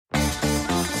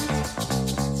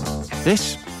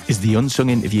This is the Unsung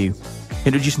Interview,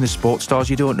 introducing the sports stars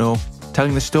you don't know,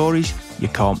 telling the stories you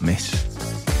can't miss.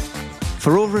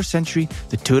 For over a century,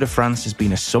 the Tour de France has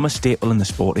been a summer staple in the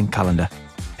sporting calendar.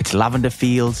 Its lavender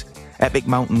fields, epic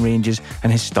mountain ranges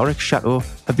and historic chateaux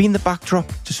have been the backdrop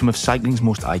to some of cycling's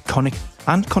most iconic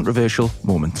and controversial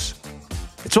moments.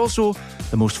 It's also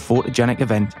the most photogenic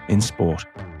event in sport.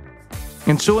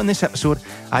 And so in this episode,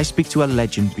 I speak to a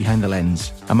legend behind the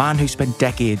lens, a man who spent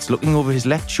decades looking over his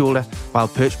left shoulder while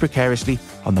perched precariously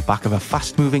on the back of a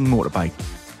fast-moving motorbike,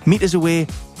 metres away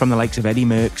from the likes of Eddy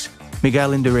Merckx,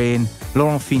 Miguel Indurain,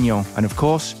 Laurent Fignon and of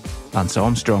course, Lance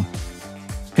Armstrong.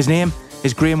 His name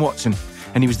is Graham Watson,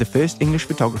 and he was the first English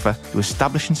photographer to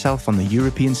establish himself on the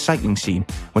European cycling scene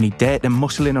when he dared to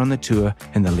muscle in on the tour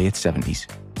in the late 70s.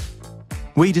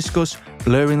 We discuss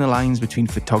blurring the lines between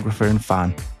photographer and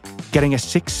fan, getting a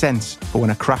sixth sense for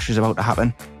when a crash is about to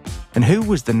happen, and who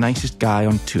was the nicest guy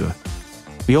on tour.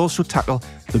 We also tackle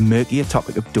the murkier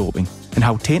topic of doping and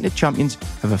how tainted champions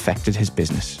have affected his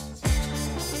business.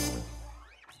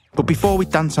 But before we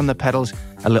dance on the pedals,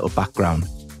 a little background.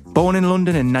 Born in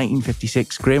London in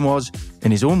 1956, Graham was,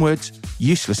 in his own words,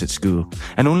 useless at school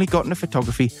and only got into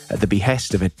photography at the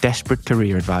behest of a desperate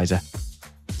career advisor.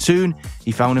 Soon,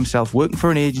 he found himself working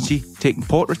for an agency taking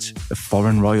portraits of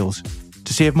foreign royals.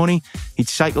 To save money, he'd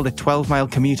cycled a 12-mile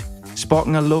commute,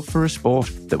 sparking a love for a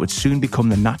sport that would soon become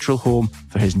the natural home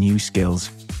for his new skills.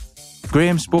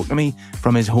 Graham spoke to me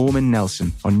from his home in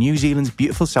Nelson on New Zealand's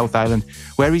beautiful South Island,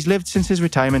 where he's lived since his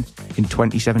retirement in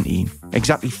 2017,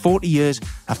 exactly 40 years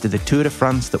after the Tour de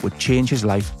France that would change his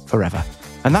life forever.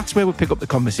 And that's where we pick up the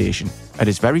conversation, at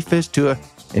his very first tour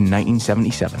in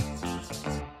 1977.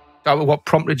 What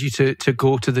prompted you to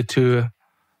go to the tour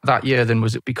that year then?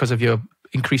 Was it because of your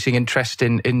increasing interest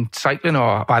in cycling,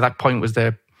 or by that point was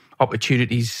there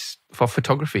opportunities for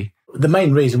photography? The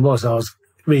main reason was I was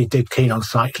really dead keen on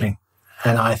cycling,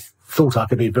 and I thought I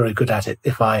could be very good at it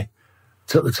if I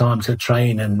took the time to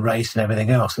train and race and everything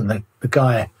else. And the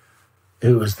guy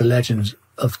who was the legend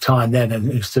of time then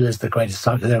and who still is the greatest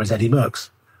cyclist there is Eddy Merckx.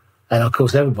 And of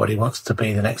course everybody wants to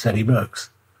be the next Eddy Merckx.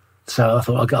 So I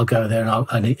thought I'll go there,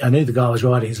 and I knew the guy was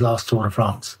riding his last Tour de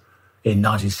France in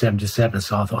 1977,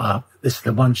 so I thought, this is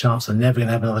the one chance, I'm never going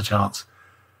to have another chance.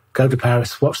 Go to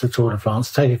Paris, watch the Tour de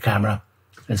France, take a camera,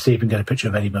 and see if you can get a picture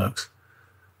of Eddy Merckx.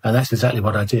 And that's exactly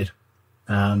what I did.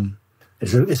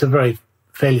 It's a very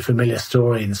fairly familiar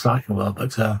story in the cycling world,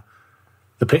 but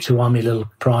the picture won me a little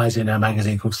prize in a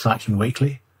magazine called Cycling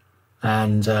Weekly,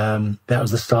 and that was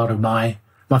the start of my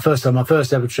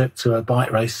first ever trip to a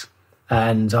bike race,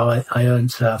 and I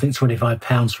earned, I think,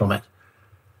 £25 from it,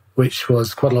 which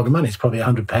was quite a lot of money. It's probably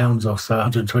 £100 or so,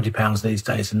 £120 these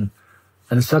days. And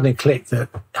it suddenly clicked that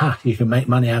you can make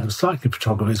money out of cycling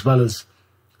photography as well as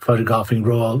photographing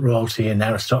royalty and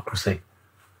aristocracy.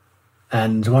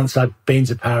 And once I'd been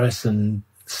to Paris and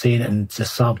seen it and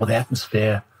just sampled the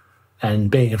atmosphere,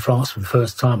 and being in France for the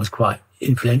first time was quite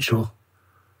influential.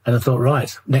 And I thought,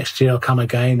 right, next year I'll come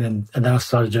again. And then I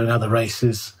started doing other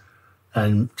races,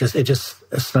 and it just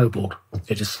snowballed.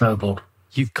 It just snowballed.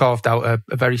 You've carved out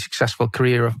a very successful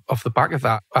career off the back of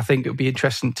that. I think it would be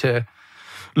interesting to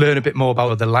learn a bit more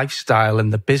about the lifestyle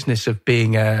and the business of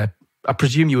being I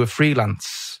presume you were a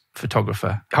freelance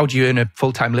photographer. How do you earn a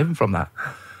full-time living from that?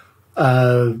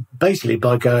 Basically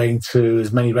by going to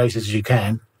as many races as you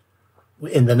can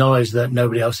in the knowledge that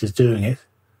nobody else is doing it.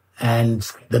 And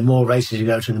the more races you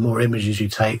go to, the more images you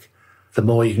take, the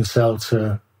more you can sell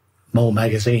to more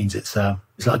magazines. It's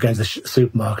like going to the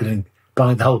supermarket and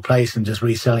buying the whole place and just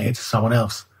reselling it to someone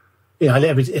else.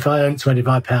 If I earned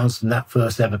 £25 from that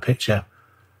first ever picture,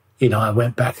 I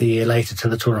went back a year later to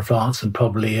the Tour de France and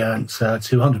probably earned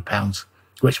 £200,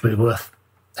 which would be worth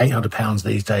 £800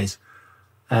 these days.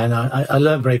 And I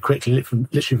learned very quickly,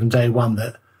 literally from day one,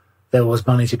 that there was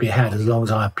money to be had as long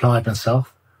as I applied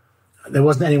myself. There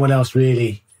wasn't anyone else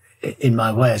really in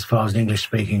my way as far as an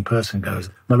English-speaking person goes.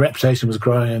 My reputation was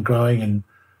growing and growing, and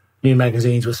new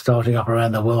magazines were starting up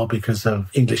around the world because of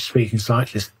English-speaking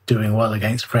cyclists doing well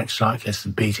against French cyclists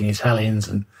and beating Italians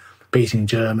and beating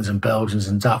Germans and Belgians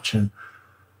and Dutch. And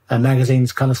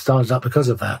magazines kind of started up because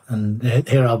of that. And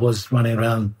here I was running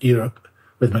around Europe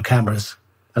with my cameras,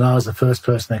 and I was the first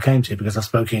person they came to because I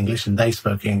spoke English and they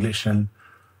spoke English. And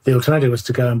the alternative was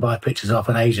to go and buy pictures off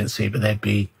an agency, but they'd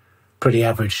be pretty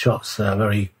average shots,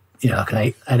 like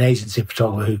an agency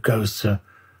photographer who goes to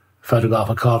photograph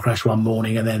a car crash one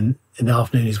morning and then in the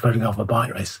afternoon he's photographing a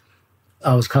bike race.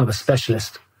 I was kind of a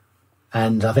specialist,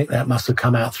 and I think that must have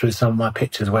come out through some of my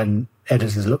pictures when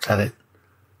editors looked at it.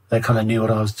 They kind of knew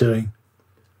what I was doing.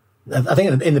 I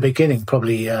think in the beginning,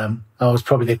 probably I was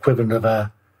probably the equivalent of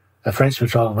a a French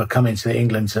photographer coming to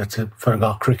England to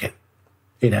photograph cricket.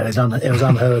 You know, it was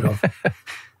unheard of.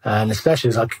 And especially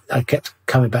as I kept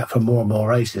coming back for more and more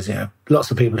races, you know.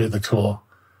 Lots of people do the Tour,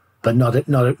 but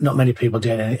not many people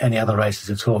did any other races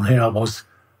at all. And here I was,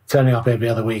 turning up every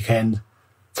other weekend,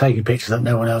 taking pictures that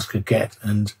no one else could get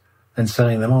and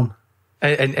selling them on.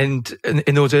 And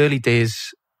in those early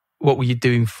days, what were you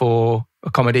doing for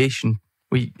accommodation?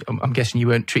 I'm guessing you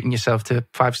weren't treating yourself to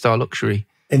 5-star luxury.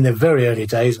 In the very early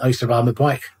days, I used to ride my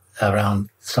bike around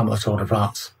some of the Tour de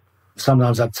France.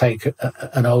 Sometimes I'd take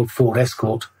an old Ford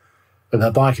Escort with a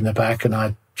bike in the back and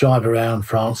I'd drive around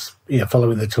France, you know,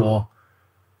 following the Tour.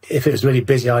 If it was really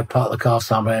busy, I'd park the car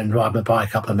somewhere and ride my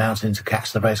bike up a mountain to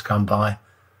catch the race come by.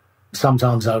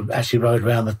 Sometimes I actually rode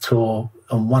around the Tour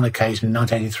on one occasion in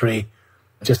 1983,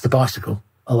 just the bicycle.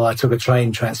 Although I took a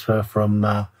train transfer from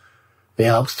the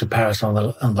Alps to Paris on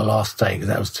the last day because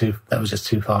that was just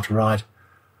too far to ride.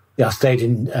 Yeah, I stayed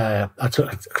in. I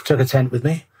took a tent with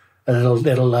me, a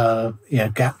little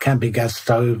camping gas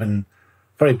stove and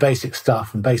very basic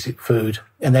stuff and basic food.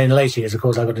 And then in later years, of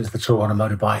course, I got into the Tour on a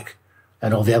motorbike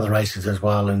and all the other races as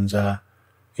well. And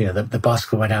the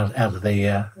bicycle went out of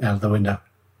the window.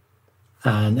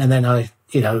 And then I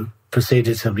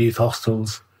proceeded to youth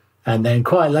hostels. And then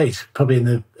quite late, probably in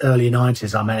the early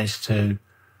 90s, I managed to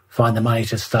find the money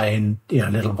to stay in,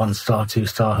 little 1-star,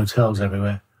 2-star hotels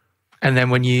everywhere. And then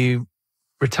when you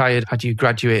retired, had you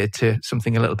graduated to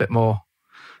something a little bit more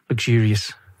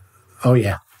luxurious? Oh,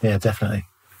 yeah. Yeah, definitely.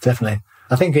 Definitely.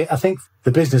 I think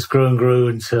the business grew and grew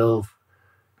until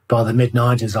by the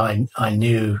mid-90s, I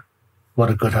knew what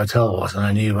a good hotel was and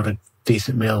I knew what a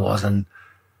decent meal was and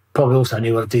probably also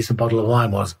knew what a decent bottle of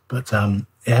wine was. But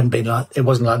it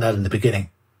wasn't like that in the beginning.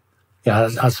 Yeah,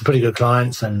 I had some pretty good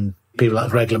clients and people like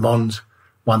Greg LeMond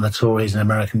won the Tour. He's an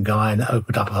American guy and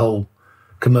opened up a whole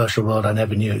commercial world I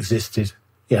never knew existed.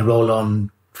 Yeah, roll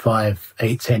on 5,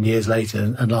 8, 10 years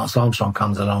later and Lance Armstrong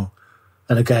comes along.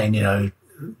 And again,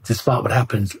 despite what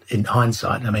happened in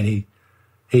hindsight, I mean,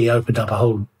 he opened up a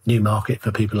whole new market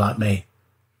for people like me.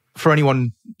 For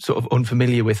anyone sort of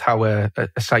unfamiliar with how a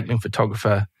cycling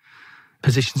photographer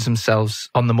positions themselves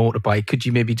on the motorbike, could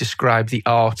you maybe describe the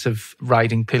art of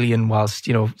riding pillion whilst,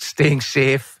 staying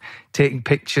safe, taking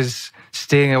pictures,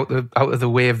 staying out of the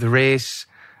way of the race?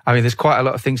 I mean, there's quite a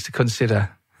lot of things to consider.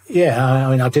 Yeah,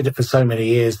 I mean, I did it for so many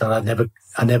years that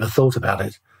I never thought about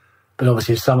it. But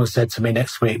obviously, if someone said to me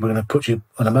next week, we're going to put you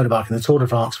on a motorbike in the Tour de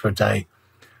France for a day,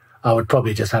 I would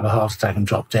probably just have a heart attack and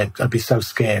drop dead. I'd be so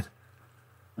scared.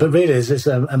 But really, a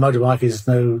motorbike is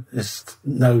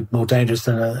no more dangerous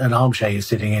than an armchair you're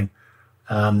sitting in.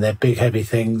 They're big, heavy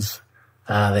things.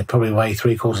 They probably weigh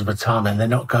 3/4 of a ton, and they're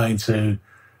not going to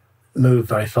move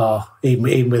very far,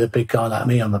 even with a big guy like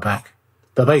me on the back.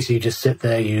 But basically, you just sit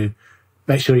there. You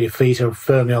make sure your feet are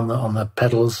firmly on the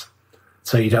pedals,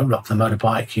 so you don't rock the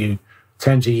motorbike. You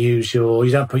tend to you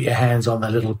don't put your hands on the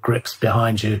little grips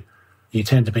behind you. You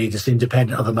tend to be just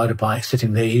independent of the motorbike,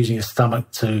 sitting there using your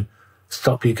stomach to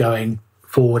stop you going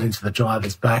forward into the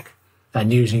driver's back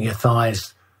and using your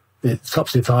thighs, the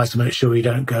tops of your thighs to make sure you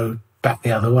don't go back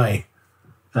the other way.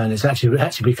 And it actually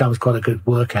becomes quite a good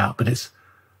workout, but there's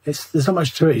not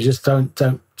much to it. You just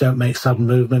don't make sudden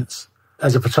movements.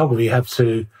 As a photographer,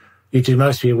 you do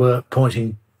most of your work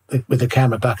pointing with the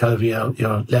camera back over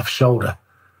your left shoulder.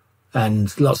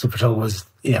 And lots of photographers,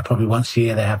 probably once a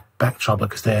year they have back trouble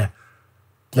because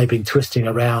they've been twisting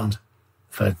around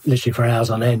for hours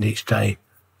on end each day.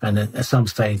 And at some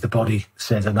stage, the body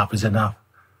says enough is enough.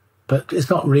 But it's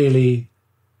not really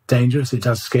dangerous. It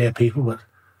does scare people. But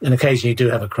on occasion, you do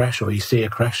have a crash or you see a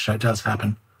crash, so it does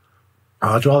happen.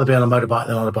 I'd rather be on a motorbike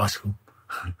than on a bicycle.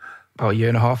 About a year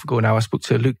and a half ago now, I spoke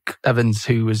to Luke Evans,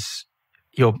 who was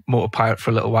your motor pilot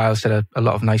for a little while, said a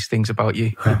lot of nice things about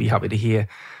you. You'd be happy to hear.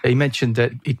 He mentioned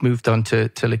that he'd moved on to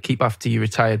L'Equipe after you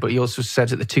retired, but he also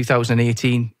said at the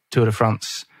 2018 Tour de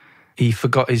France, he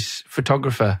forgot his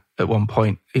photographer at one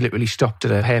point. He literally stopped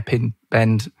at a hairpin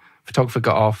bend. Photographer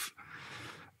got off,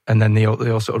 and then they all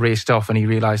sort of raced off, and he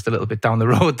realised a little bit down the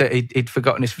road that he'd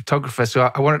forgotten his photographer.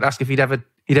 So I wanted to ask if he'd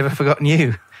ever forgotten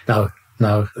you. No.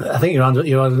 I think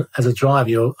as a driver,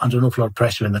 you're under an awful lot of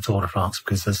pressure in the Tour de France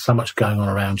because there's so much going on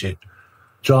around you.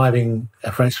 Driving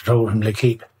a French photographer from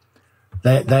L'Equipe,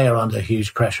 they are under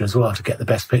huge pressure as well to get the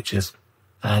best pictures.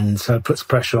 And so it puts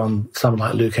pressure on someone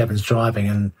like Luke Evans driving,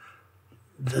 and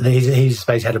he's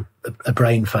basically had a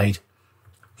brain fade,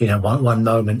 one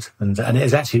moment. And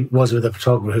it actually was with a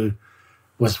photographer who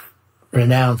was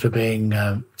renowned for being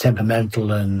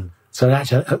temperamental. And so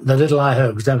actually, the little I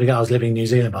heard, because don't forget I was living in New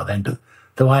Zealand by then, but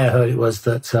the way I heard it was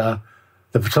that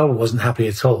the photographer wasn't happy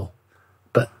at all.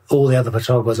 But all the other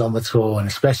photographers on the tour, and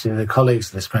especially the colleagues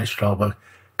of this French photographer,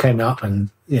 came up and,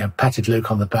 patted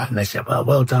Luke on the back, and they said,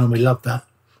 well done, we love that.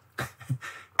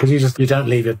 Because you don't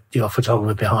leave your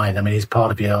photographer behind. I mean, he's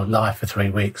part of your life for 3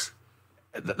 weeks.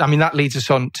 I mean, that leads us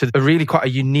on to a really quite a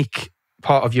unique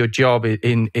part of your job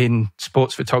in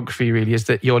sports photography, really, is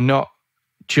that you're not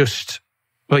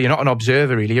you're not an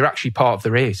observer, really. You're actually part of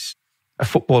the race. A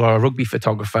football or a rugby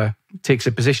photographer takes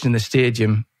a position in the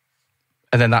stadium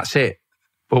and then that's it.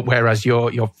 But whereas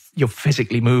you're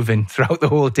physically moving throughout the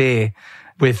whole day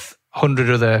with 100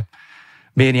 other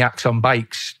maniacs on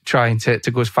bikes trying to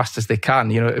go as fast as they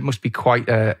can, it must be quite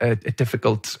a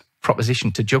difficult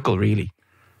proposition to juggle, really.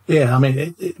 Yeah, I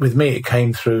mean, with me, it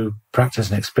came through practice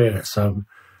and experience. So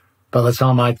by the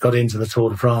time I got into the Tour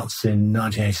de France in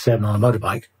 1987 on a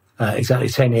motorbike, exactly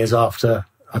 10 years after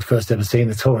I'd first ever seen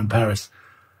the Tour in Paris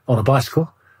on a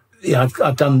bicycle, I'd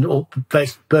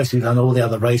basically done all the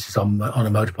other races on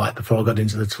a motorbike before I got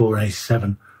into the Tour in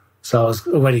 87. So I was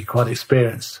already quite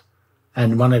experienced.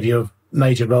 And one of your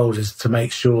major roles is to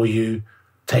make sure you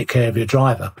take care of your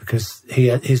driver, because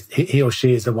he or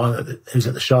she is the one who's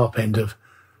at the sharp end of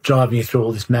driving you through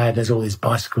all this madness, all these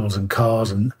bicycles and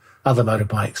cars and other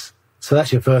motorbikes. So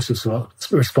that's your first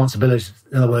responsibility.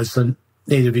 In other words, so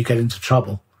neither of you get into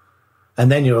trouble.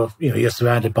 And then you're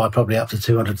surrounded by probably up to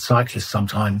 200 cyclists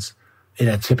sometimes. In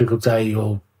a typical day,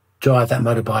 you'll drive that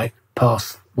motorbike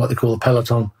past what they call the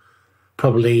peloton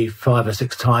probably 5 or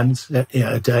 6 times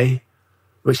a day,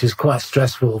 which is quite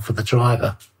stressful for the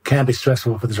driver. Can be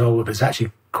stressful for the driver, but it's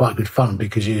actually quite good fun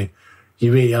because you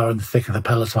really are in the thick of the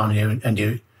peloton,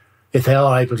 and if they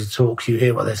are able to talk, you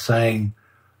hear what they're saying.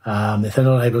 If they're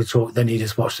not able to talk, then you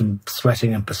just watch them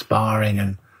sweating and perspiring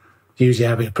and usually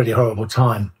having a pretty horrible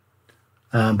time.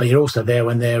 But you're also there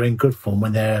when they're in good form,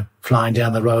 when they're flying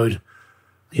down the road,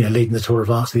 leading the Tour de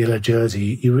France, the yellow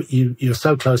jersey. You're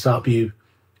so close up, you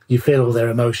feel all their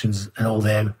emotions and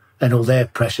all their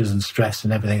pressures and stress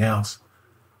and everything else.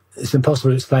 It's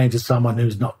impossible to explain to someone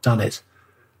who's not done it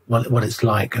what it's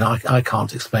like, and I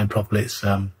can't explain properly. It's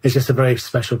just a very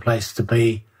special place to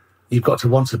be. You've got to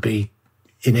want to be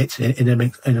in it, in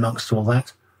amongst all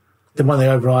that. One of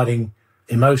the overriding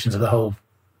emotions of the whole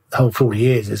 40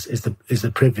 years is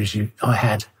the privilege I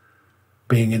had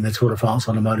being in the Tour de France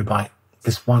on a motorbike.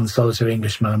 This one solitary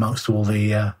Englishman amongst all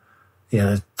the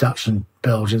Dutch and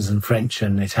Belgians and French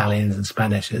and Italians and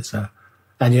Spanish.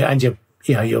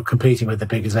 You're competing with the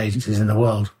biggest agencies in the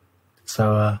world.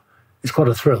 So it's quite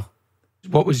a thrill.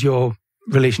 What was your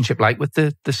relationship like with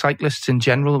the cyclists in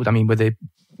general? I mean, were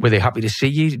they happy to see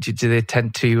you? Do they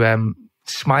tend to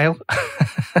smile?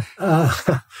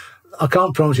 I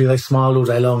can't promise you they smiled all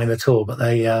day long in the Tour, but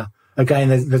they, again,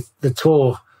 the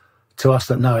Tour, to us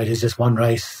that know it, is just one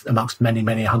race amongst many,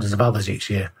 many hundreds of others each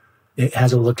year. It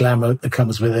has all the glamour that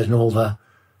comes with it and all the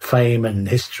fame and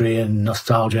history and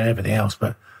nostalgia and everything else.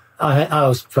 But I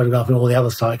was photographing all the other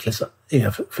cyclists,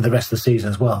 for the rest of the season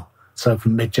as well. So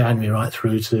from mid-January right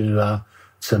through to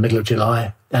middle of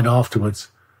July and afterwards.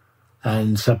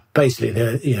 And so basically,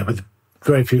 with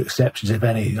very few exceptions, if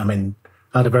any, I mean,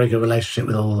 I had a very good relationship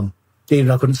with all of them. Even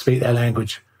if I couldn't speak their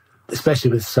language,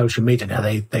 especially with social media now,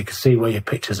 they can see where your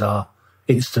pictures are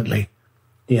instantly.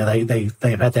 They've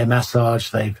had their massage,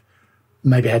 they've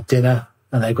maybe had dinner,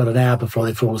 and they've got an hour before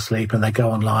they fall asleep, and they go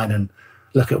online and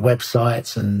look at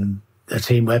websites and the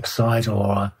team website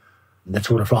or the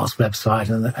Tour de France website,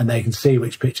 and they can see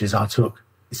which pictures I took.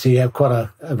 So you have quite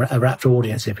a rapt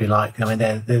audience, if you like. I mean,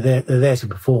 they're there to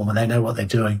perform, and they know what they're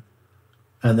doing.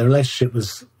 And the relationship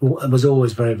was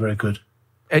always very, very good.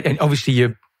 And obviously you're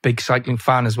a big cycling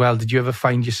fan as well. Did you ever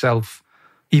find yourself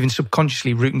even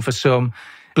subconsciously rooting for some,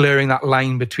 blurring that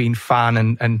line between fan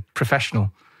and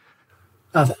professional?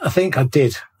 I think I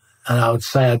did. And I would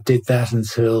say I did that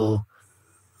until,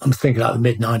 I'm thinking like the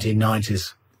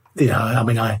mid-1990s. I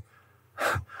mean, I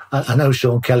know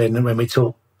Sean Kelly, and when we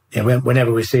talk,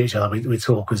 whenever we see each other, we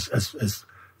talk as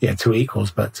two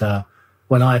equals. But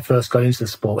when I first got into the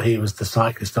sport, he was the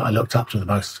cyclist that I looked up to the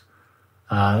most.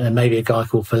 And maybe a guy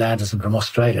called Phil Anderson from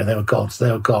Australia. They were gods.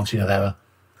 They were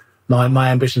my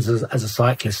ambitions as a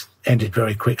cyclist ended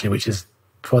very quickly, which is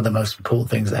one of the most important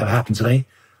things that ever happened to me.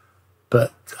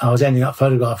 But I was ending up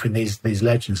photographing these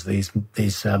legends,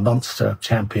 these monster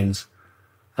champions.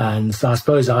 And so I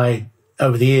suppose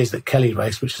over the years that Kelly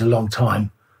raced, which is a long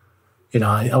time,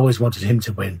 I always wanted him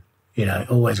to win,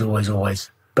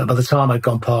 always. But by the time I'd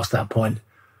gone past that point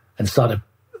and started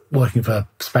working for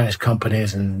Spanish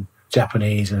companies and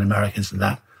Japanese and Americans and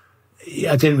that,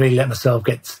 I didn't really let myself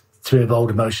get too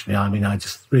involved emotionally. I mean, I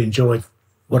just really enjoyed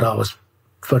what I was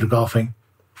photographing,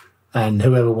 and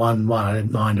whoever won, I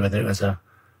didn't mind whether it was a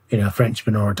a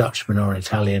Frenchman or a Dutchman or an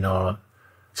Italian or a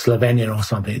Slovenian or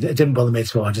something. It didn't bother me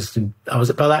at all. By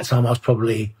that time, I was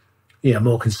probably,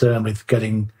 more concerned with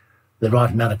getting the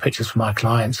right amount of pictures for my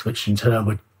clients, which in turn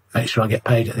would make sure I get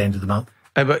paid at the end of the month.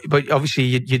 But obviously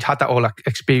you'd had that whole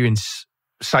experience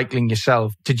cycling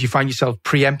yourself. Did you find yourself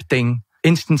preempting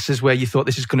instances where you thought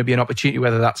this is going to be an opportunity,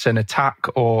 whether that's an attack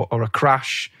or a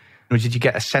crash? Or did you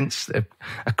get a sense,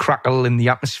 a crackle in the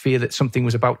atmosphere that something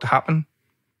was about to happen?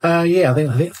 I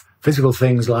think physical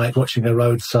things like watching a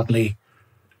road suddenly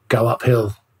go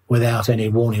uphill without any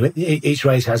warning. Each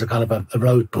race has a kind of a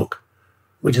road book,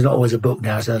 which is not always a book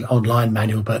now, it's an online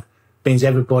manual, but means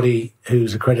everybody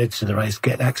who's accredited to the race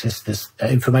get access to this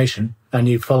information, and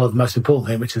you follow the most important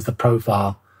thing, which is the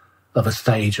profile of a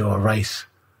stage or a race.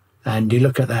 And you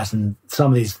look at that, and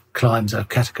some of these climbs are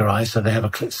categorized, so they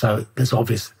have so there's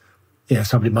obvious,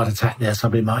 somebody might attack there,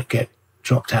 somebody might get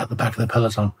dropped out the back of the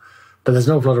peloton. But there's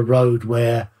an awful lot of road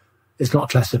where it's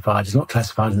not classified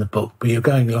in the book, but you're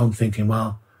going along thinking,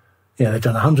 well, they've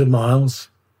done 100 miles,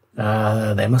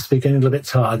 they must be getting a little bit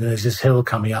tired, and there's this hill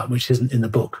coming up, which isn't in the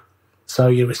book. So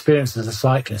your experience as a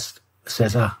cyclist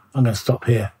says, I'm going to stop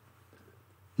here.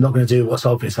 I'm not going to do what's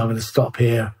obvious. I'm going to stop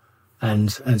here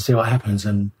and see what happens.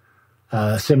 And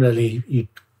similarly, you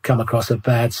come across a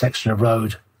bad section of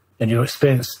road and your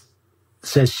experience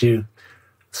says to you,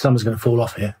 someone's going to fall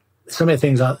off here. So many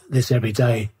things like this every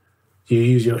day. You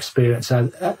use your experience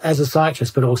as a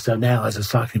cyclist, but also now as a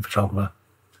cycling photographer.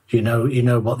 You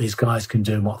know what these guys can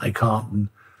do and what they can't.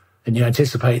 And you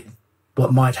anticipate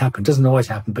what might happen. It doesn't always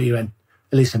happen, but you at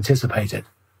least anticipate it.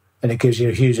 And it gives you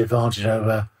a huge advantage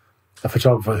over a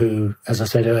photographer who, as I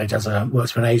said earlier,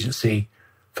 works for an agency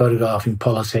photographing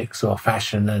politics or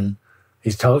fashion, and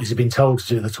he's been told to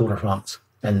do the Tour de France,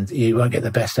 and you won't get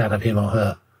the best out of him or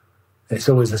her. It's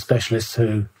always the specialists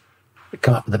who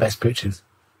come up with the best pictures.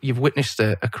 You've witnessed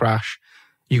a crash.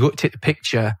 You go to take the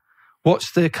picture.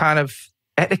 What's the kind of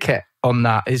etiquette on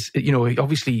that? Is,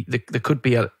 obviously there could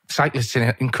be a cyclist in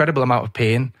an incredible amount of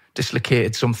pain,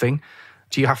 dislocated something.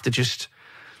 Do you have to just,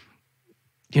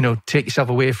 take yourself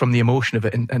away from the emotion of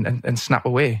it and snap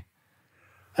away?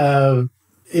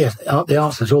 Yes, the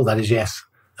answer to all that is yes.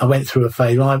 I went through a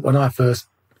phase when I first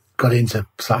got into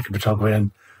cycling photography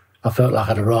and I felt like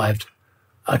I'd arrived.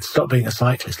 I'd stopped being a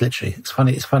cyclist, literally. It's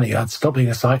funny. I'd stopped being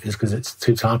a cyclist because it's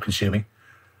too time consuming,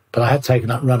 but I had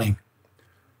taken up running.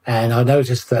 And I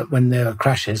noticed that when there are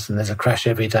crashes, and there's a crash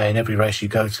every day in every race you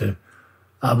go to,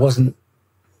 I wasn't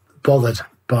bothered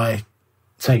by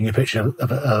taking a picture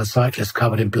of a cyclist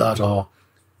covered in blood or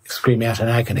screaming out in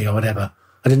agony or whatever.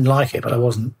 I didn't like it, but I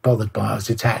wasn't bothered by it. I was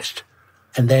detached.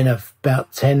 And then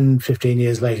about 10, 15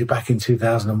 years later, back in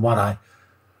 2001,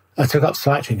 I took up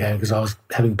cycling again because I was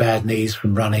having bad knees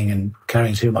from running and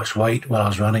carrying too much weight while I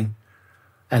was running.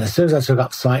 And as soon as I took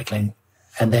up cycling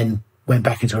and then went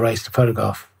back into a race to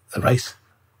photograph a race,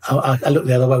 I looked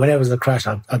the other way. Whenever there was a crash,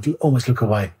 I'd almost look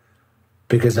away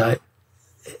because I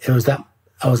was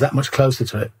that much closer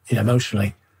to it,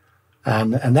 emotionally.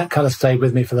 And that kind of stayed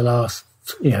with me for the last,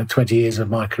 20 years of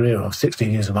my career or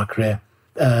 16 years of my career,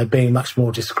 being much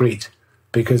more discreet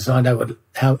because I know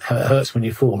how it hurts when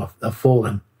you fall. I've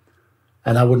fallen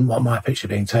and I wouldn't want my picture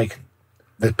being taken.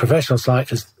 The professional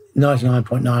cyclists,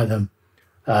 99.9 of them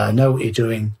know what you're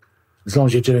doing. As long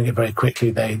as you're doing it very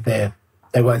quickly, they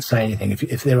won't say anything.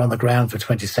 If they're on the ground for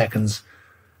 20 seconds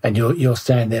and you're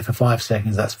standing there for 5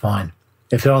 seconds, that's fine.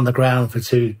 If they're on the ground for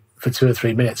 2 or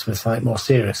 3 minutes with something more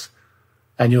serious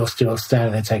and you're still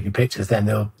standing there taking pictures, then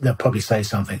they'll probably say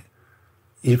something.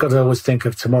 You've got to always think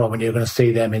of tomorrow when you're going to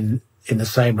see them in the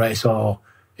same race or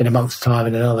in a month's time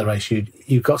in another race.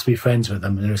 You've got to be friends with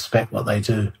them and respect what they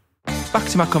do. Back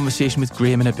to my conversation with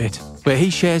Graham in a bit, where he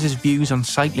shares his views on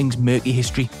cycling's murky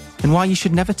history and why you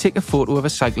should never take a photo of a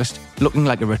cyclist looking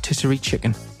like a rotisserie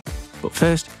chicken. But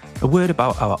first, a word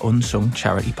about our Unsung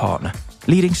charity partner.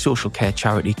 Leading social care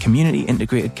charity Community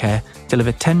Integrated Care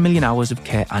deliver 10 million hours of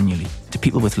care annually to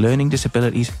people with learning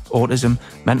disabilities, autism,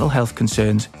 mental health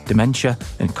concerns, dementia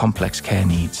and complex care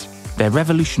needs. Their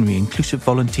revolutionary inclusive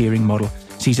volunteering model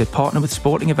sees it partner with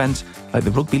sporting events like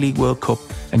the Rugby League World Cup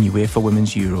and UEFA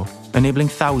Women's Euro, enabling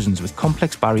thousands with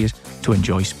complex barriers to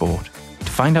enjoy sport.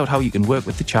 To find out how you can work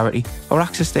with the charity or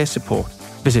access their support,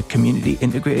 visit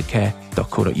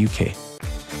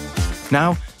communityintegratedcare.co.uk.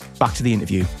 Now, back to the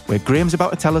interview, where Graham's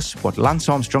about to tell us what Lance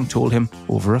Armstrong told him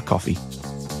over a coffee.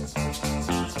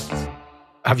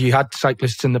 Have you had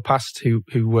cyclists in the past who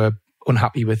were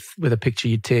unhappy with a picture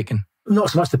you'd taken? Not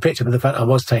so much the picture, but the fact I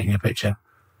was taking a picture.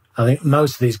 I think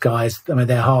most of these guys,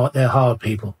 they're hard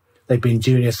people. They've been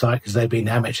junior cyclists, they've been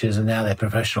amateurs, and now they're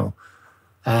professional.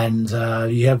 And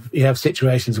you have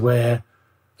situations where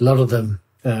A lot of them,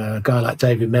 a guy like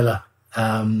David Miller,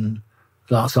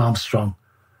 Lance Armstrong,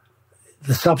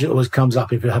 the subject always comes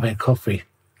up if you're having a coffee,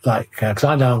 like, because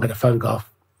I know I'm going to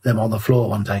photograph them on the floor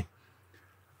one day.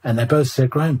 And they both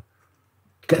said, Graham,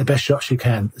 get the best shots you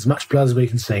can, as much blood as we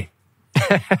can see.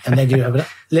 And then you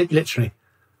have, literally.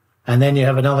 And then you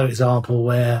have another example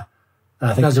where I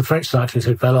think there was a French cyclist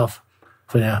who fell off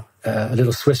for a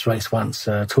little Swiss race once,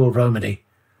 Tour of Romandy.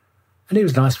 And he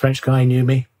was a nice French guy, he knew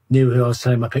me, knew who I was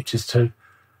taking my pictures to.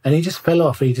 And he just fell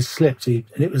off, he just slipped. And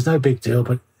it was no big deal,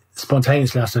 but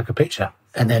spontaneously I took a picture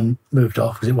and then moved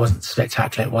off because it wasn't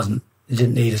spectacular, it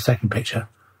didn't need a second picture.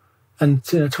 And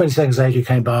 20 seconds later he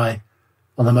came by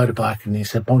on the motorbike and he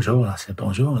said, bonjour. And I said,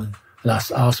 bonjour. And I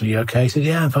asked him, are you okay? He said,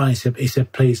 yeah, I'm fine. He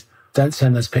said, please don't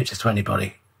send those pictures to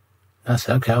anybody. And I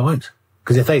said, okay, I won't.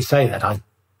 Because if they say that, I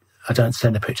don't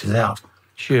send the pictures out.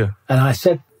 Sure. And I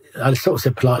sort of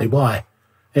said politely, why?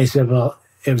 And he said, well,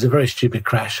 it was a very stupid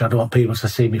crash. I don't want people to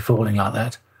see me falling like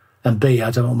that. And B,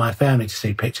 I don't want my family to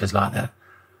see pictures like that.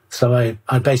 So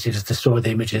I basically just destroyed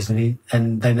the images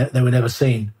and they were never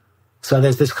seen. So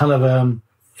there's this kind of,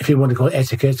 if you want to call it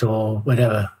etiquette or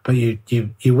whatever, but you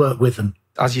work with them.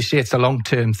 As you say, it's a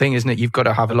long-term thing, isn't it? You've got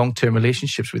to have long-term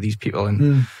relationships with these people.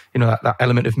 And, that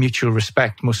element of mutual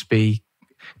respect must be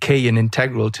key and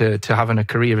integral to having a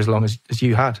career as long as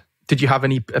you had. Did you have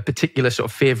a particular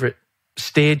sort of favourite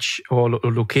stage or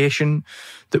location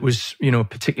that was,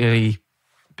 particularly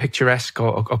picturesque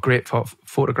or great for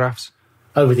photographs?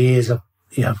 Over the years,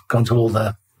 I've gone to all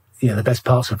the best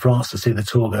parts of France to see the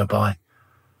Tour go by.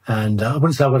 And I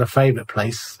wouldn't say I've got a favourite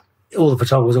place. All the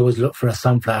photographers always look for a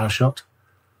sunflower shot.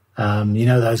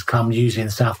 Those come usually in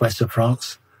the southwest of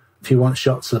France. If you want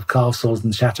shots of castles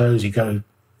and chateaux, you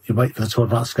wait for the Tour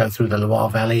de France to go through the Loire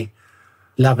Valley,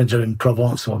 lavender in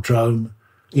Provence or Drôme.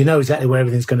 You know exactly where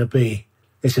everything's going to be.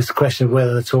 It's just a question of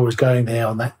whether the Tour is going there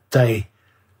on that day.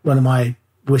 One of my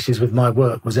wishes with my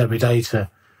work was every day to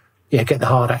get the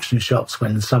hard action shots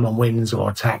when someone wins or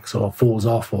attacks or falls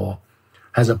off or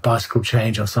has a bicycle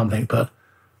change or something. But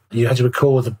you had to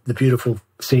record the beautiful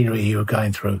scenery you were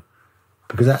going through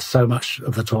because that's so much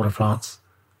of the Tour de France.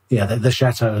 Yeah, the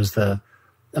chateaux,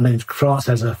 France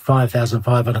has a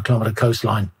 5,500 kilometre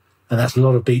coastline and that's a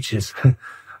lot of beaches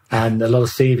and a lot of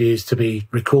sea views to be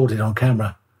recorded on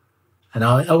camera. And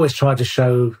I always try to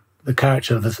show the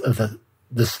character of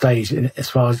the stage not as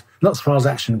far as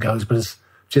action goes, but as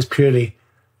just purely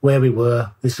where we were.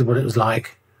 This is what it was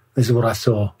like. This is what I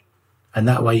saw. And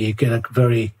that way you get a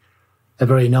very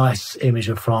nice image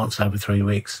of France over 3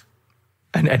 weeks.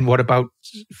 And what about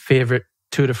favourite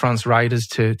Tour de France riders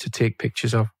to take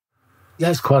pictures of?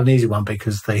 That's quite an easy one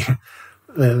because the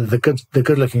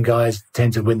good-looking guys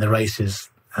tend to win the races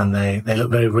and they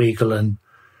look very regal. And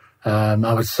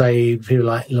I would say people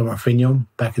like Laurent Fignon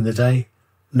back in the day,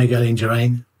 Miguel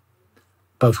Indurain,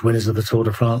 both winners of the Tour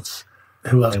de France.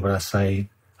 Who else would I say?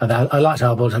 And I liked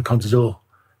Arbol Contador.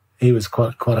 He was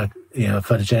quite a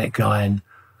photogenic guy and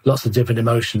lots of different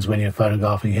emotions when you're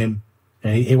photographing him.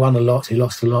 And he won a lot, he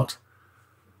lost a lot.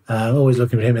 Always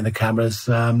looking for him in the cameras.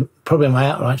 Probably my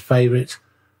outright favourite,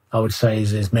 I would say,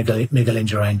 is Miguel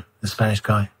Indurain, the Spanish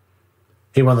guy.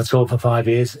 He won the Tour for 5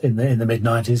 years in the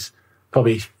mid-90s.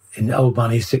 Probably in old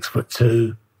money,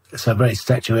 6'2", so very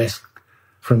statuesque,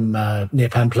 from near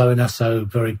Pamplona, so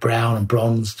very brown and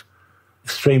bronzed,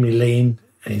 extremely lean.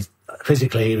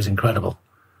 Physically, he was incredible.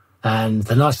 And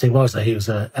the nice thing was that he was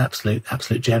an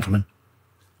absolute gentleman,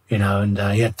 and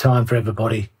he had time for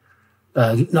everybody.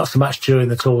 Not so much during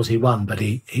the tours he won, but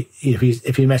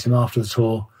if you met him after the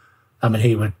tour,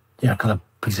 he would, kind of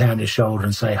put his hand on his shoulder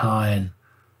and say hi, and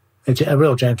a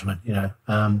real gentleman,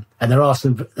 And there are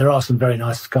some very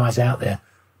nice guys out there,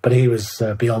 but he was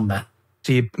beyond that.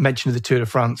 So you mentioned the Tour de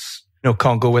France,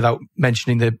 can't go without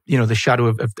mentioning the shadow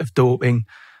of doping,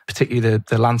 particularly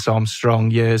the Lance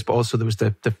Armstrong years, but also there was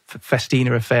the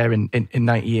Festina affair in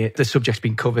 98. The subject's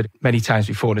been covered many times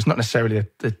before. It's not necessarily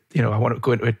I want to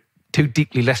go into it too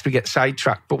deeply lest we get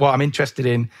sidetracked. But what I'm interested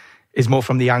in is more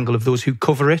from the angle of those who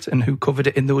cover it and who covered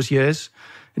it in those years,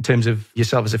 in terms of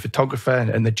yourself as a photographer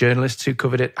and the journalists who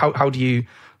covered it. How do you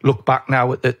look back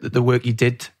now at the work you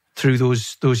did through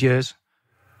those years?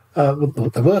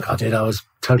 The work I did, I was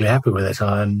totally happy with it.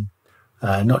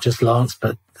 Not just Lance,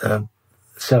 but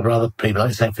several other people,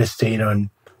 like say Festina and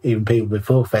even people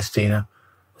before Festina.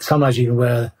 Sometimes you can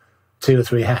wear 2 or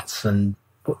 3 hats, and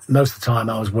most of the time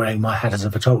I was wearing my hat as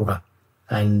a photographer.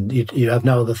 And you have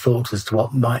no other thoughts as to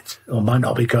what might or might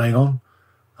not be going on.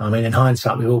 In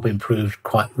hindsight, we've all been proved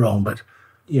quite wrong, but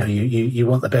you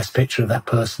want the best picture of that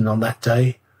person on that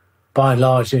day. By and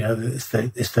large, it's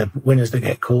the winners that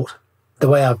get caught. the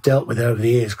way I've dealt with it over the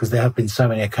years, because there have been so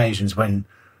many occasions when,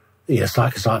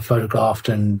 cyclists I've photographed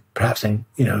and perhaps,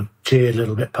 cheered a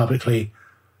little bit publicly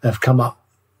have come up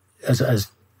as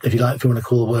if you want to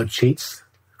call the word cheats,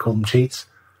 call them cheats.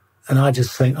 And I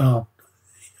just think, oh,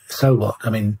 so what? I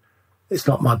mean, it's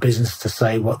not my business to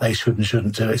say what they should and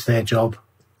shouldn't do. It's their job.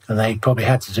 And they probably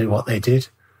had to do what they did.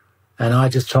 And I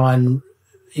just try and,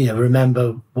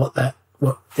 remember what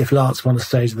if Lance won a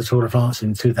stage of the Tour de France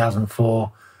in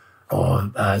 2004,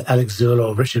 or Alex Zul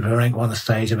or Richard Virenque won a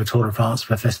stage of a Tour de France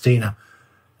for Festina,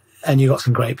 and you got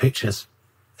some great pictures.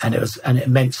 And it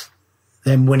meant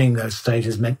them winning those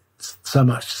stages meant so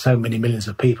much to so many millions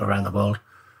of people around the world,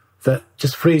 that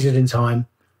just freeze it in time,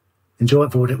 enjoy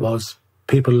it for what it was.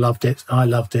 People loved it. I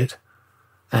loved it.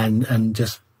 And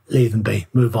just leave them be,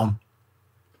 move on.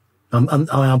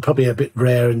 I'm probably a bit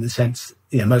rare in the sense,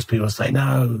 most people say,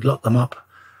 no, lock them up.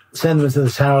 Send them to the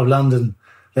Tower of London.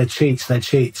 They're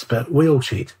cheats, but we all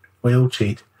cheat.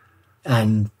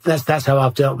 And that's how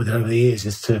I've dealt with it over the years,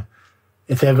 is to,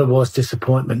 if there ever was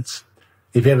disappointments,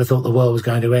 if you ever thought the world was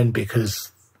going to end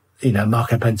because,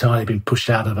 Marco Pantani had been pushed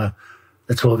out of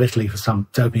the Tour of Italy for some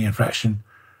doping infraction,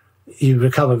 you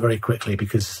recover very quickly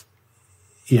because,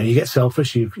 you get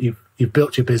selfish. You've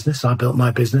built your business. I built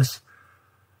my business,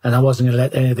 and I wasn't going to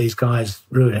let any of these guys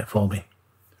ruin it for me.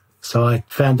 So I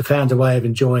found a way of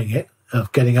enjoying it,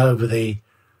 of getting over the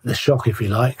shock, if you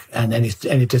like, and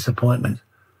any disappointment,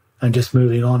 and just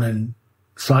moving on. And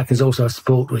cycling is also a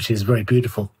sport which is very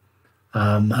beautiful.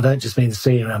 I don't just mean the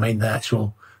scenery. I mean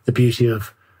the beauty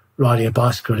of riding a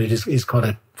bicycle. It is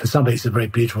for somebody, it's a very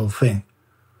beautiful thing.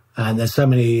 And there's so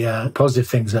many positive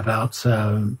things about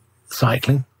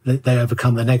cycling that they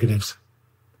overcome the negatives.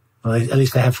 Well, at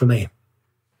least they have for me.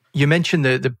 You mentioned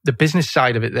the business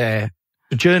side of it there.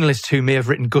 The journalists who may have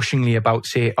written gushingly about,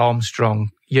 say,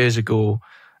 Armstrong years ago,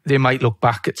 they might look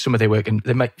back at some of their work and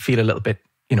they might feel a little bit,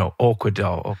 awkward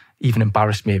or even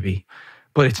embarrassed maybe.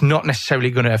 But it's not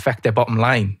necessarily going to affect their bottom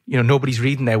line. Nobody's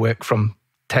reading their work from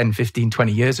 10, 15,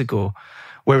 20 years ago.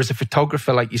 Whereas a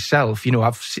photographer like yourself,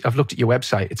 I've looked at your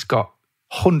website. It's got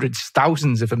hundreds,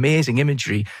 thousands of amazing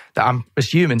imagery that I'm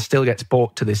assuming still gets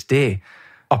bought to this day.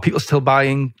 Are people still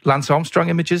buying Lance Armstrong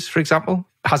images, for example?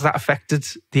 Has that affected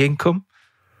the income?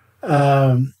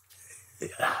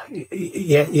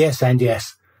 Yes and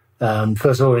yes.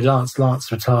 First of all,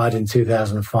 Lance retired in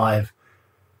 2005.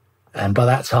 And by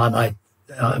that time, I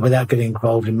without getting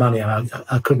involved in money,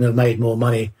 I couldn't have made more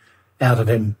money out of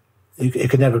him. It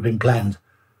could never have been planned.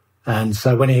 And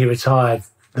so when he retired,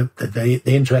 the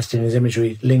interest in his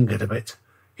imagery lingered a bit.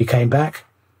 He came back,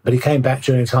 but he came back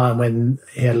during a time when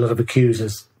he had a lot of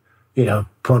accusers,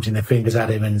 pointing their fingers at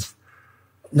him. And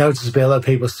noticeably, although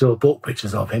people still bought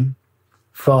pictures of him,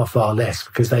 far, far less,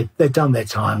 because they'd done their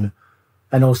time.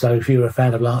 And also, if you were a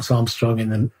fan of Lance Armstrong in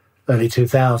the early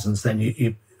 2000s, then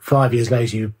you 5 years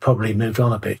later, you probably moved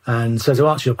on a bit. And so to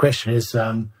answer your question is,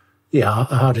 I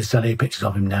hardly sell any pictures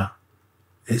of him now.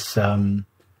 It's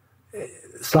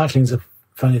cycling's a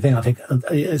funny thing. I think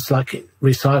it's like it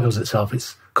recycles itself.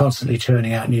 It's constantly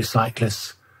churning out new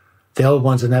cyclists. The old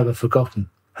ones are never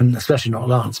forgotten, and especially not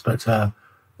Lance, but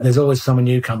there's always someone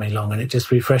new coming along, and it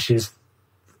just refreshes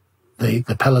the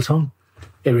peloton.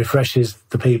 It refreshes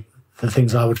the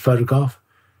things I would photograph.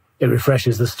 It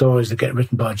refreshes the stories that get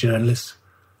written by journalists.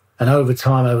 And over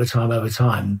time,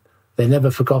 they're never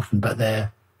forgotten, but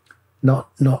they're not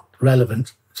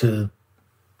relevant to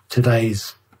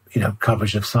today's,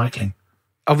 coverage of cycling.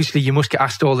 Obviously, you must get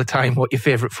asked all the time what your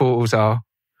favourite photos are.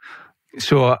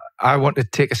 So I want to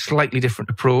take a slightly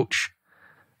different approach,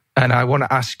 and I want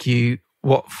to ask you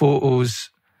what photos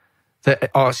that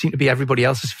seem to be everybody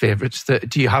else's favourites.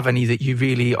 Do you have any that you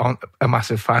really aren't a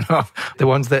massive fan of? The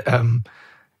ones that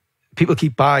people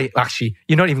keep buying. Actually,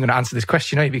 you're not even going to answer this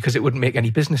question, are you? Because it wouldn't make any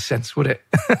business sense, would it?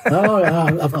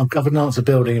 I've got an answer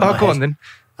building in my head. Go on then.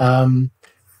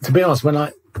 To be honest,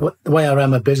 the way I ran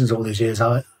my business all these years,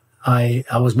 I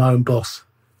was my own boss.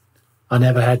 I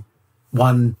never had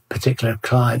one particular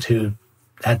client who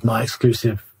had my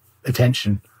exclusive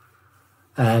attention.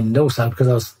 And also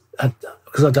because I'd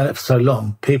done it for so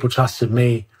long, people trusted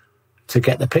me to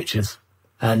get the pictures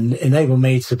and enable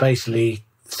me to basically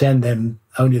send them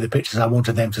only the pictures I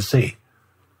wanted them to see,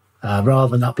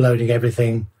 rather than uploading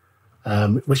everything,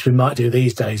 which we might do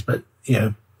these days. But,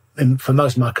 for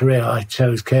most of my career, I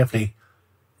chose carefully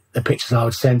the pictures I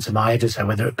would send to my editor,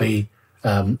 whether it be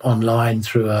online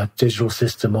through a digital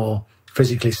system or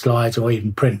physically slides or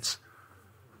even prints.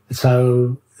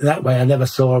 So that way I never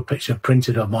saw a picture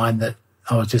printed of mine that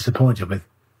I was disappointed with.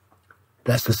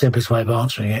 That's the simplest way of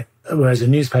answering it. Whereas a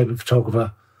newspaper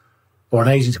photographer or an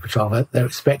agency photographer, they're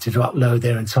expected to upload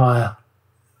their entire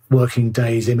working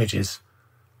days images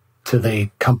to the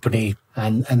company,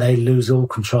 and they lose all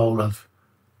control of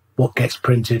what gets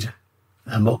printed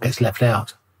and what gets left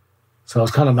out. So I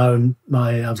was kind of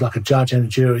I was like a judge and a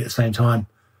jury at the same time,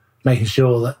 making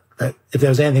sure that if there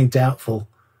was anything doubtful,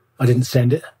 I didn't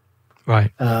send it.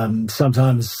 Right.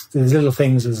 Sometimes there's little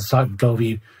things as a cycle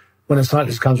photographer. When a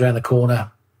cyclist comes around the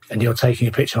corner and you're taking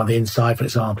a picture on the inside, for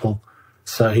example,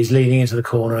 so he's leaning into the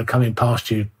corner and coming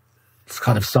past you, it's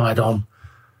kind of side on,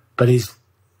 but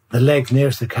the leg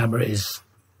nearest the camera is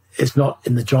not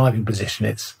in the driving position.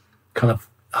 It's kind of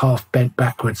half bent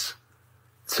backwards.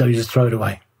 So you just throw it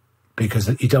away because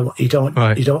I don't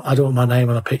want my name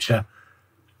on a picture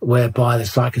whereby the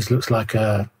cyclist looks like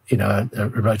a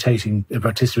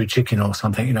rotisserie chicken or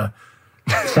something.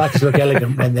 Cyclists look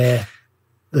elegant when the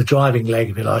driving leg,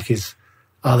 if you like, is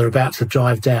either about to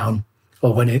drive down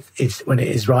or when it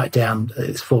is right down,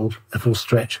 it's a full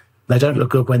stretch. They don't look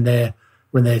good when their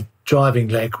driving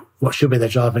leg, what should be their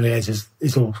driving leg,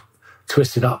 is all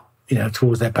twisted up,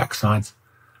 towards their backsides.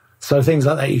 So things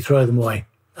like that, you throw them away.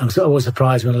 I'm always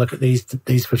surprised when I look at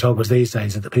these photographers these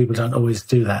days that people don't always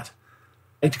do that.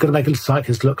 You've got to make a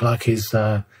cyclist look like he's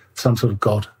some sort of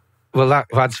god. Well, that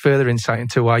adds further insight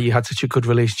into why you had such a good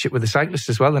relationship with the cyclists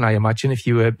as well. And I imagine if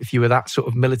you were that sort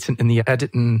of militant in the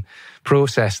editing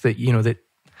process, that that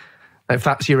if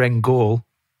that's your end goal,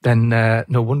 then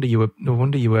no wonder you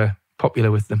were popular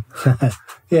with them.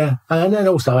 Yeah, and then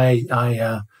also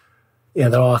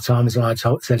there are times when I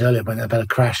said earlier about a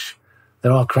crash.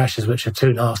 There are crashes which are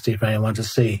too nasty for anyone to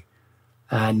see,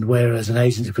 and whereas an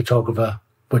agency photographer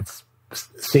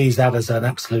sees that as an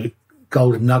absolute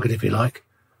golden nugget, if you like,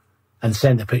 and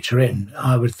send the picture in,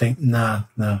 I would think, no,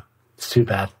 it's too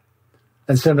bad.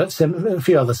 And a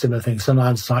few other similar things.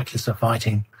 Sometimes cyclists are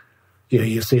fighting.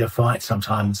 You see a fight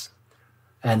sometimes,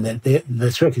 and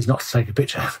the trick is not to take a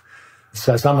picture.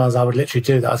 So sometimes I would literally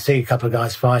do that. I'd see a couple of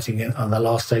guys fighting on the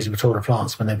last stage of the Tour de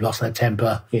France when they've lost their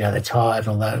temper, they're tired and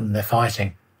all that, and they're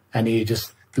fighting, and you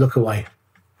just look away.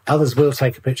 Others will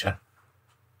take a picture,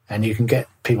 and you can get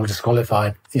people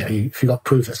disqualified. If you've got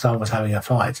proof that someone was having a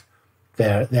fight,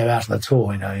 they're out of the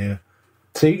tour.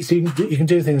 So you can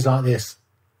do things like this.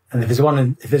 And if there's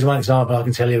one example I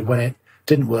can tell you when it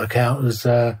didn't work out, it was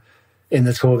in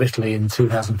the Tour of Italy in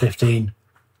 2015,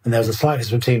 and there was a cyclist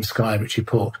from Team Sky, Richie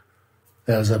Port.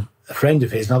 There was a friend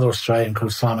of his, another Australian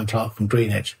called Simon Clark from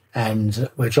Greenwich, and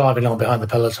we're driving along behind the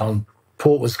peloton.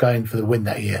 Port was going for the win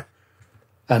that year,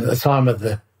 and at the time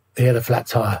he had a flat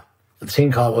tyre. The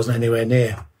team car wasn't anywhere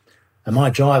near, and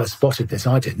my driver spotted this.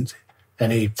 I didn't,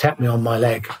 and he tapped me on my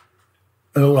leg,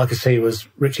 and all I could see was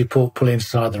Richie Port pulling into the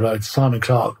side of the road, Simon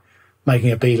Clark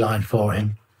making a beeline for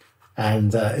him,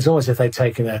 and it's almost as if they'd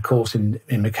taken a course in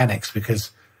mechanics, because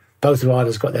both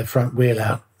riders got their front wheel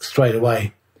out straight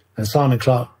away. And Simon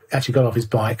Clark actually got off his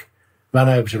bike, ran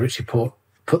over to Richie Port,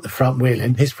 put his front wheel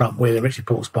in Richie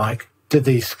Port's bike, did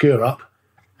the skewer up,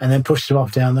 and then pushed him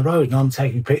off down the road. And I'm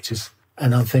taking pictures,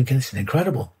 and I'm thinking, this is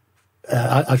incredible.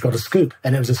 I've got a scoop,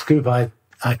 and it was a scoop I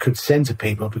could send to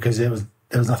people because there was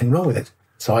nothing wrong with it.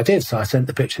 So I did. So I sent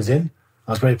the pictures in.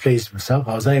 I was very pleased with myself.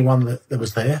 I was the only one that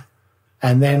was there.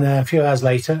 And then a few hours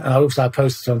later, and I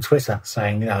posted on Twitter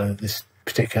saying, this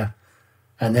particular,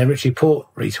 and then Richie Port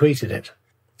retweeted it,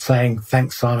 saying,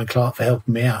 thanks, Simon Clark, for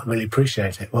helping me out. Really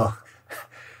appreciate it. Well,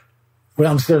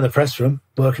 I'm still in the press room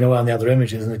working away on the other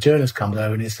images, and the journalist comes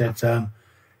over and he said,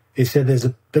 there's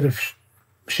a bit of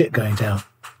shit going down.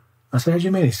 I said, how do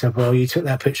you mean? He said, well, you took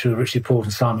that picture of Richie Port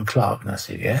and Simon Clark. And I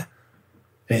said, yeah.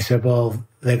 And he said, well,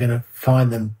 they're going to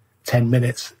fine them 10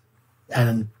 minutes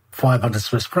and 500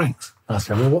 Swiss francs. And I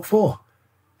said, well, what for?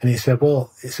 And he said,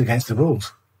 well, it's against the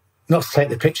rules. Not to take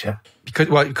the picture.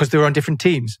 Because they were on different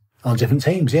teams? On different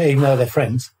teams, yeah, even though they're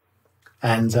friends.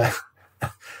 And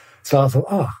so I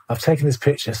thought, I've taken this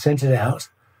picture, sent it out.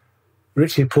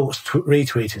 Richie Port's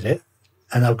retweeted it,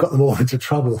 and I've got them all into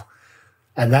trouble.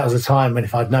 And that was a time when,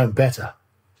 if I'd known better,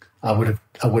 I would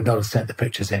not have sent the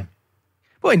pictures in.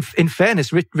 Well, in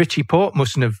fairness, Richie Port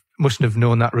mustn't have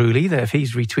known that rule either if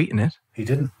he's retweeting it. He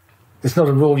didn't. It's not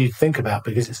a rule you'd think about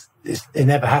because it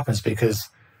never happens because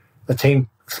the Team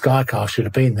Sky car should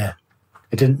have been there.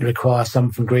 It didn't require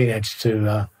someone from Greenwich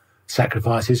to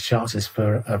sacrifice his chances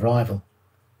for a rival.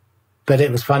 But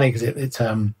it was funny because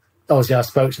obviously I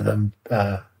spoke to them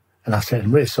and I said,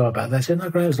 I'm really sorry about that. They said, no,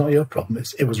 Graham, it's not your problem.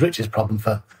 It was Rich's problem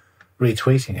for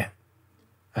retweeting it.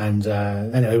 And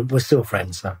anyway, we're still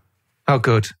friends now. Oh,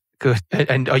 good.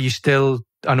 And are you still,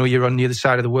 I know you're on the other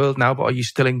side of the world now, but are you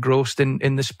still engrossed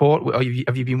in the sport?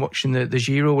 Have you been watching the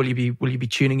Giro? Will you be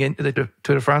tuning into the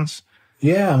Tour de France?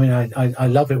 Yeah, I mean, I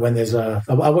love it when there's I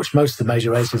watch most of the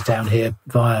major races down here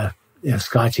via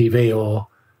Sky TV or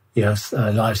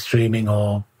live streaming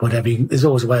or whatever. There's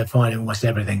always a way of finding almost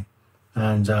everything.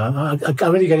 And I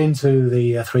really get into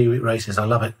the 3-week races. I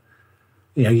love it.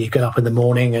 You get up in the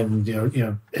morning and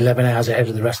you're 11 hours ahead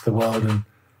of the rest of the world, and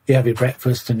you have your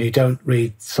breakfast and you don't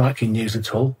read cycling news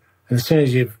at all. And as soon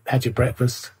as you've had your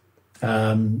breakfast,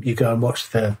 you go and watch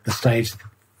the stage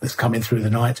that's coming through the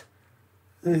night.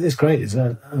 It's great.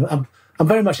 I'm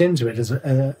very much into it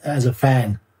as a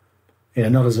fan.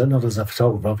 Not as a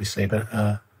photographer, obviously,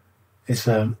 but it's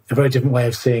a very different way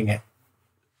of seeing it.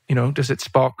 Does it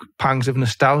spark pangs of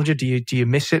nostalgia? Do you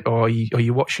miss it, or are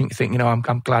you watching it thinking,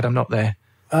 I'm glad I'm not there?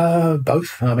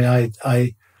 Both. I mean,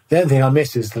 the only thing I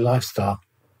miss is the lifestyle.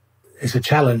 It's a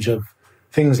challenge of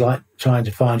things like trying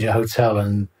to find your hotel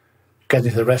and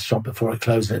getting to the restaurant before it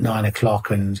closes at 9 o'clock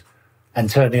and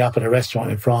turning up at a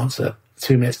restaurant in France at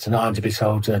 2 minutes to 9 to be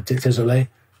told, désolé,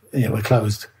 we're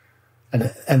closed.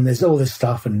 And there's all this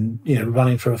stuff, and,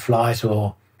 running for a flight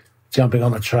or jumping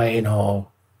on a train or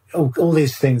all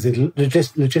these things, the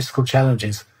logistical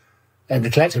challenges.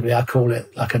 And collectively, I call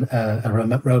it like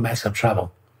a romance of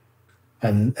travel.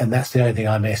 And that's the only thing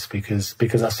I miss because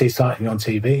I see cycling on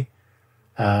TV.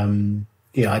 I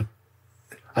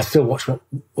still watch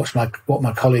what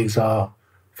my colleagues are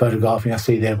photographing. I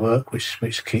see their work,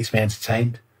 which keeps me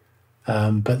entertained.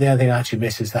 But the only thing I actually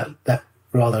miss is that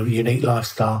rather unique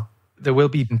lifestyle. There will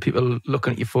be people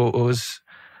looking at your photos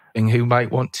and who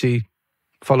might want to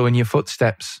follow in your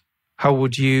footsteps. How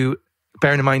would you,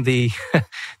 bearing in mind the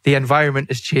environment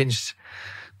has changed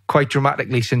quite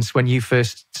dramatically since when you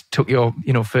first took your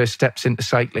first steps into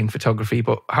cycling photography,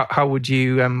 but how would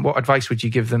you, what advice would you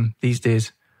give them these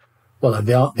days? Well,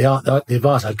 the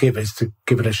advice I give is to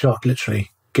give it a shot,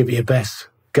 literally. Give it your best.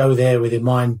 Go there with your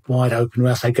mind wide open.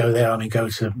 When I say go there, I mean go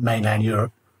to mainland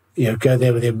Europe. Go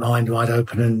there with your mind wide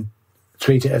open and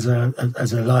treat it as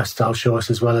a lifestyle choice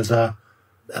as well as a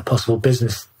possible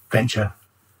business venture,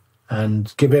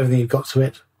 and give everything you've got to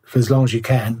it for as long as you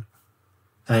can,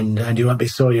 and you won't be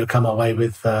sorry. You'll come away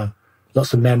with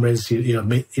lots of memories. You'll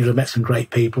have met some great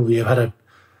people. You've had a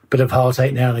bit of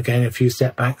heartache now and again, a few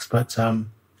setbacks, but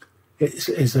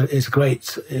it's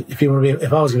great. If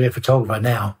I was going to be a photographer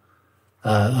now,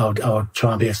 I would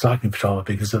try and be a cycling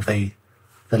photographer because of the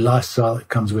lifestyle that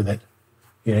comes with it.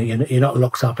 You're not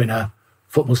locked up in a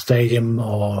football stadium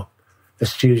or a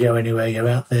studio anywhere. You're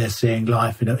out there seeing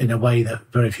life in a way that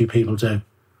very few people do.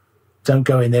 Don't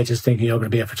go in there just thinking you're going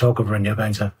to be a photographer and you're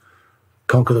going to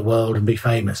conquer the world and be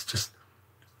famous.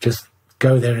 Just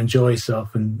go there and enjoy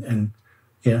yourself and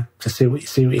to see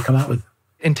what you come out with.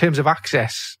 In terms of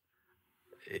access,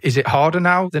 is it harder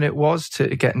now than it was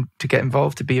to get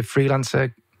involved, to be a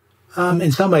freelancer?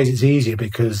 In some ways it's easier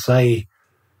because, say,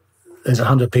 there's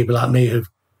 100 people like me who've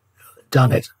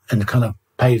done it and kind of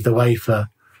paved the way for,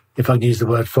 if I can use the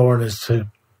word, foreigners to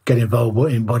get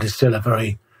involved in what is still a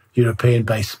very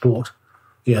European-based sport.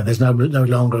 There's no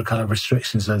longer kind of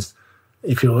restrictions as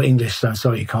if you're English, so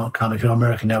sorry, you can't come. If you're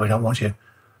American, no, we don't want you.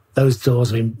 Those doors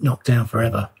have been knocked down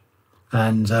forever.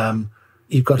 And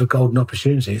you've got a golden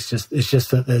opportunity. It's just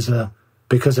that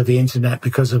because of the internet,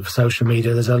 because of social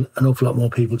media, there's an awful lot more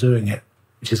people doing it,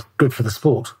 which is good for the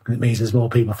sport. It means there's more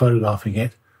people photographing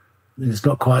it. And it's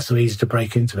not quite so easy to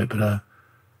break into it, but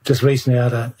just recently I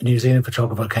had a New Zealand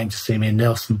photographer came to see me in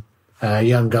Nelson, a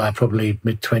young guy, probably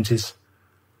mid-20s,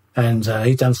 and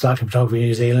he'd done cycling photography in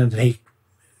New Zealand, and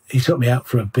he took me out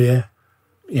for a beer.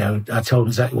 I told him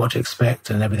exactly what to expect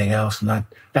and everything else, and I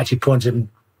actually pointed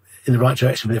him in the right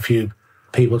direction with a few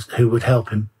people who would help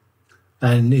him.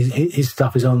 And his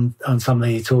stuff is on some of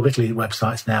the Tour of Italy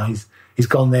websites now. He's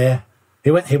gone there.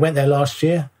 He went there last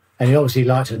year, and he obviously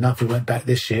liked it enough. He went back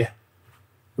this year,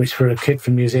 which for a kid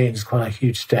from New Zealand is quite a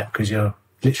huge step because you're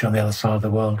literally on the other side of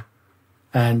the world.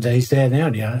 And he's there now,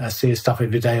 and I see his stuff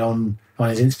every day on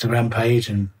his Instagram page,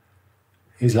 and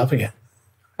he's loving it.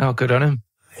 Oh, good on him.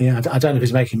 Yeah, I don't know if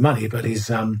he's making money, but he's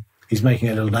making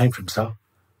a little name for himself.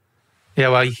 Yeah,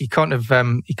 well, he can't have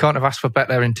asked for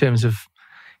better in terms of,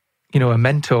 a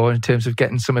mentor, in terms of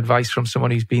getting some advice from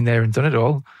someone who's been there and done it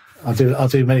all. I'll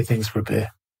do many things for a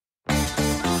beer.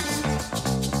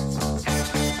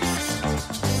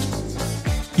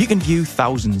 You can view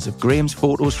thousands of Graham's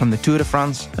photos from the Tour de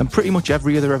France and pretty much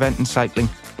every other event in cycling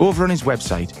over on his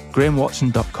website,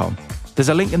 grahamwatson.com. There's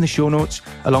a link in the show notes,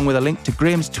 along with a link to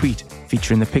Graham's tweet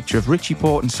featuring the picture of Richie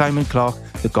Porte and Simon Clark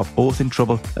that got both in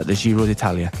trouble at the Giro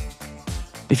d'Italia.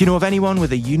 If you know of anyone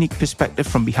with a unique perspective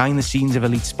from behind the scenes of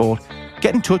elite sport,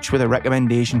 get in touch with a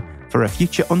recommendation for a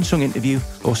future Unsung interview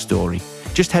or story.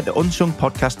 Just head to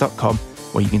unsungpodcast.com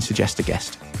where you can suggest a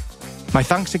guest. My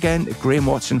thanks again to Graham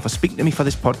Watson for speaking to me for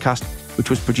this podcast, which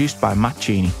was produced by Matt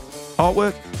Cheney.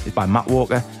 Artwork is by Matt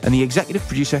Walker and the executive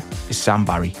producer is Sam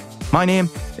Barry. My name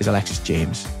is Alexis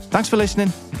James. Thanks for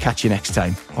listening and catch you next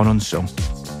time on Unsung.